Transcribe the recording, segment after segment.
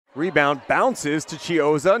Rebound bounces to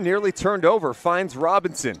Chiozza, nearly turned over, finds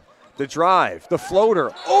Robinson. The drive, the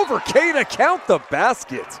floater, over Keita, count the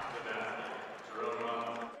basket.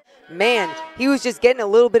 Man, he was just getting a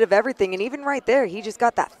little bit of everything, and even right there, he just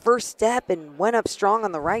got that first step and went up strong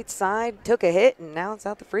on the right side, took a hit, and now it's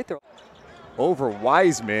out the free throw. Over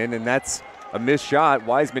Wiseman, and that's a missed shot.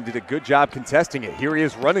 Wiseman did a good job contesting it. Here he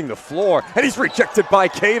is running the floor, and he's rejected by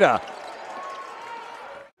Keita.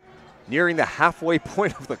 Nearing the halfway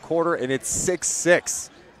point of the quarter, and it's 6-6.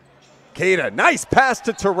 Keita, nice pass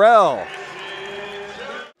to Terrell.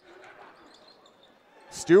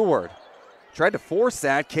 Stewart tried to force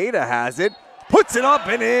that. Keita has it, puts it up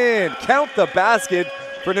and in. Count the basket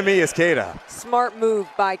for Neemias Keita. Smart move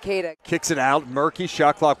by Keita. Kicks it out, Murky,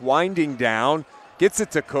 shot clock winding down. Gets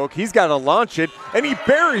it to Cook, he's got to launch it, and he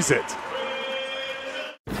buries it.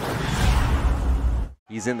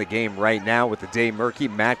 He's in the game right now with the Day Murky,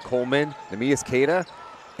 Matt Coleman, Neemias Keita,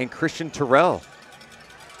 and Christian Terrell.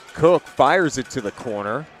 Cook fires it to the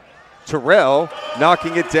corner. Terrell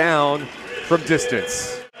knocking it down from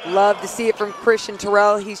distance. Love to see it from Christian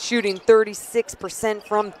Terrell. He's shooting 36%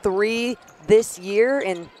 from three this year,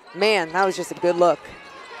 and man, that was just a good look.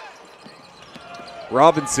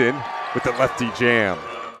 Robinson with the lefty jam.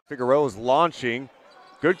 Figueroa's launching.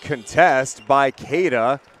 Good contest by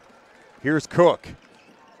Keita. Here's Cook.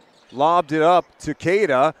 Lobbed it up to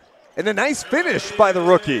Keita, and a nice finish by the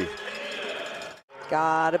rookie.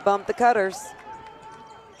 Gotta bump the cutters.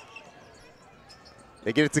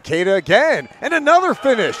 They get it to Keita again, and another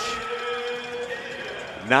finish.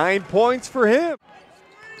 9 points for him.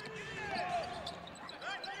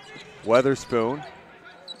 Weatherspoon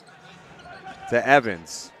to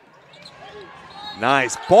Evans.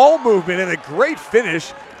 Nice ball movement and a great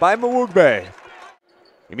finish by Mwugbe.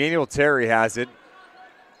 Emmanuel Terry has it.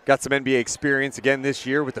 Got some NBA experience again this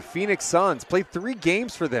year with the Phoenix Suns. Played 3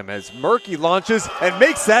 games for them as Murky launches and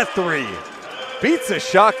makes that three. Beats the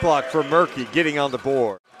shot clock for Murky getting on the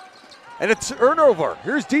board. And a turnover.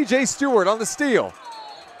 Here's DJ Stewart on the steal.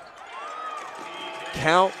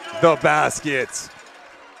 Count the baskets.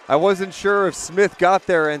 I wasn't sure if Smith got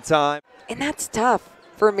there in time. And that's tough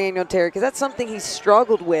for Emmanuel Terry because that's something he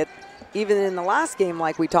struggled with even in the last game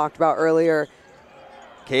like we talked about earlier.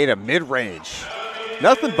 Keita mid-range.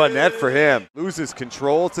 Nothing but net for him. Loses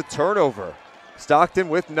control. It's a turnover. Stockton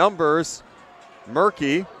with numbers.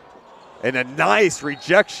 Murky. And a nice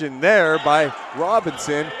rejection there by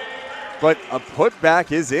Robinson. But a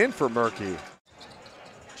putback is in for Murky.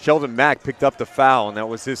 Sheldon Mack picked up the foul, and that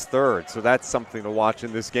was his third. So that's something to watch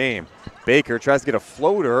in this game. Baker tries to get a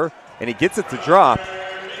floater, and he gets it to drop.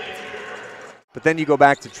 But then you go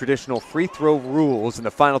back to traditional free throw rules in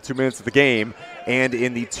the final 2 minutes of the game and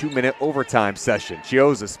in the 2-minute overtime session.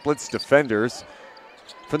 Chiozza splits defenders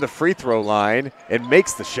from the free throw line and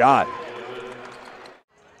makes the shot.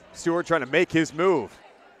 Stewart trying to make his move,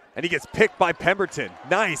 and he gets picked by Pemberton.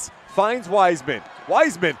 Nice, finds Wiseman.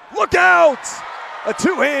 Wiseman, look out! A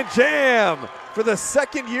two-hand jam for the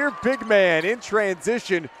second-year big man in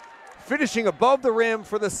transition, finishing above the rim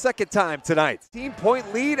for the second time tonight.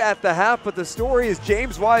 18-point lead at the half, but the story is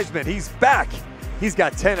James Wiseman. He's back. He's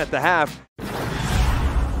got 10 at the half.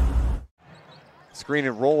 Screen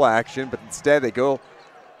and roll action, but instead they go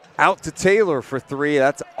out to Taylor for three.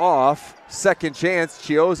 That's off. Second chance.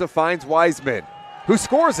 Chiozza finds Wiseman, who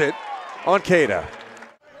scores it on Keita.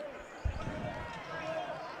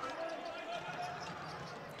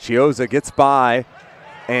 Chiozza gets by,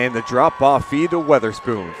 and the drop-off feed to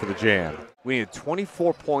Weatherspoon for the jam. We need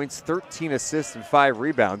 24 points, 13 assists, and 5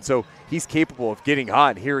 rebounds, so he's capable of getting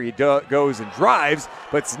hot. Here he goes and drives,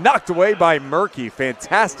 but it's knocked away by Murky.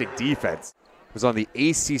 Fantastic defense. He was on the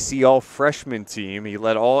ACC All-Freshman team. He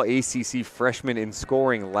led all ACC freshmen in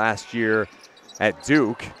scoring last year at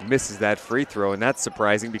Duke. Misses that free throw, and that's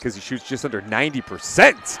surprising because he shoots just under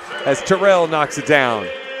 90% as Terrell knocks it down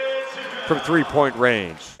from three-point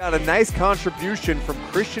range. Got a nice contribution from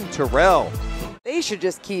Christian Terrell. They should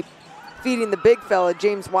just keep feeding the big fella,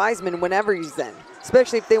 James Wiseman, whenever he's in,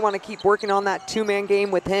 especially if they want to keep working on that two-man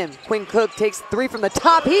game with him. Quinn Cook takes three from the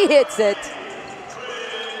top. He hits it.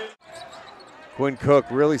 Quinn Cook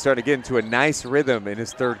really started to get into a nice rhythm in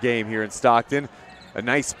his third game here in Stockton. A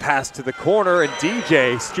nice pass to the corner, and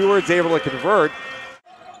DJ Stewart's able to convert.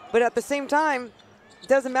 But at the same time, it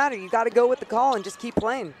doesn't matter. You got to go with the call and just keep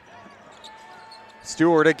playing.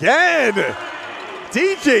 Stewart again.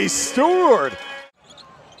 DJ Stewart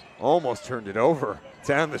almost turned it over.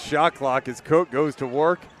 Down the shot clock as Cook goes to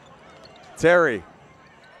work. Terry,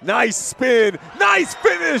 nice spin, nice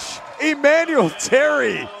finish. Emmanuel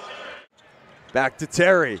Terry. Back to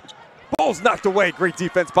Terry. Ball's knocked away. Great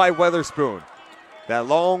defense by Weatherspoon. That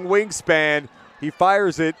long wingspan, he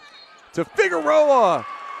fires it to Figueroa,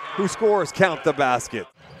 who scores. Count the basket.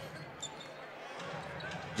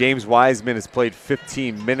 James Wiseman has played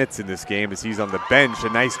 15 minutes in this game as he's on the bench. A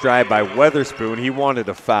nice drive by Weatherspoon. He wanted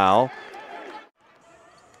a foul.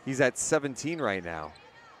 He's at 17 right now.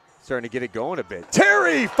 Starting to get it going a bit.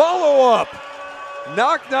 Terry, follow up.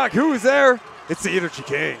 Knock, knock, who's there? It's the Energy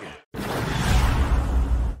King.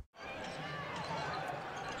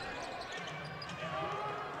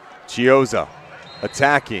 Chiozza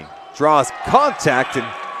attacking, draws contact, and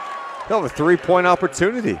he'll have a three-point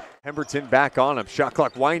opportunity. Pemberton back on him, shot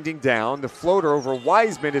clock winding down. The floater over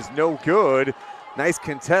Wiseman is no good. Nice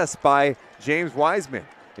contest by James Wiseman.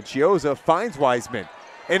 And Chiozza finds Wiseman.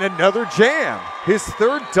 And another jam, his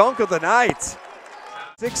third dunk of the night.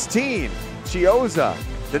 16, Chiozza,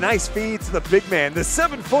 the nice feed to the big man, the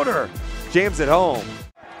 7-footer, jams it home.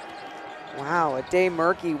 Wow, Ade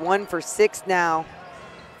Murky, 1 for 6 now.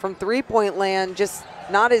 From three-point land, just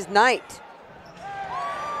not his night.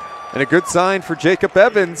 And a good sign for Jacob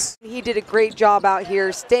Evans. He did a great job out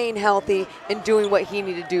here, staying healthy and doing what he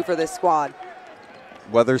needed to do for this squad.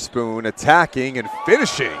 Weatherspoon attacking and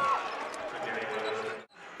finishing.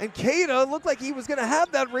 And Keita looked like he was going to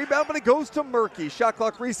have that rebound, but it goes to Murky. Shot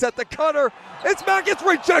clock reset, the cutter. It's back, it's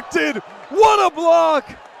rejected. What a block.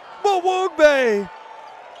 Mwugbe.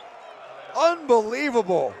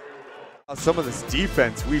 Unbelievable. Some of this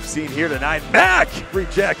defense we've seen here tonight. Mack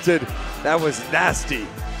rejected. That was nasty.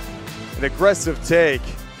 An aggressive take.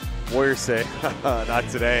 Warriors say, not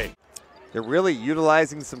today. They're really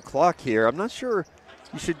utilizing some clock here. I'm not sure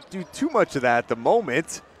you should do too much of that at the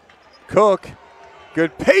moment. Cook,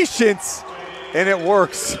 good patience, and it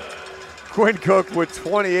works. Quinn Cook with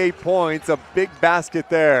 28 points, a big basket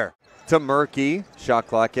there. To Murky, shot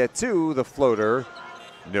clock at 2, the floater,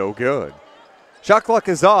 no good. Shot clock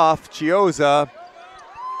is off, Chiozza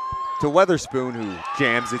to Weatherspoon, who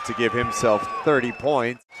jams it to give himself 30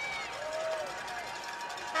 points.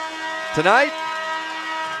 Tonight,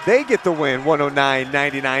 they get the win,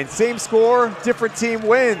 109-99. Same score, different team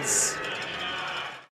wins.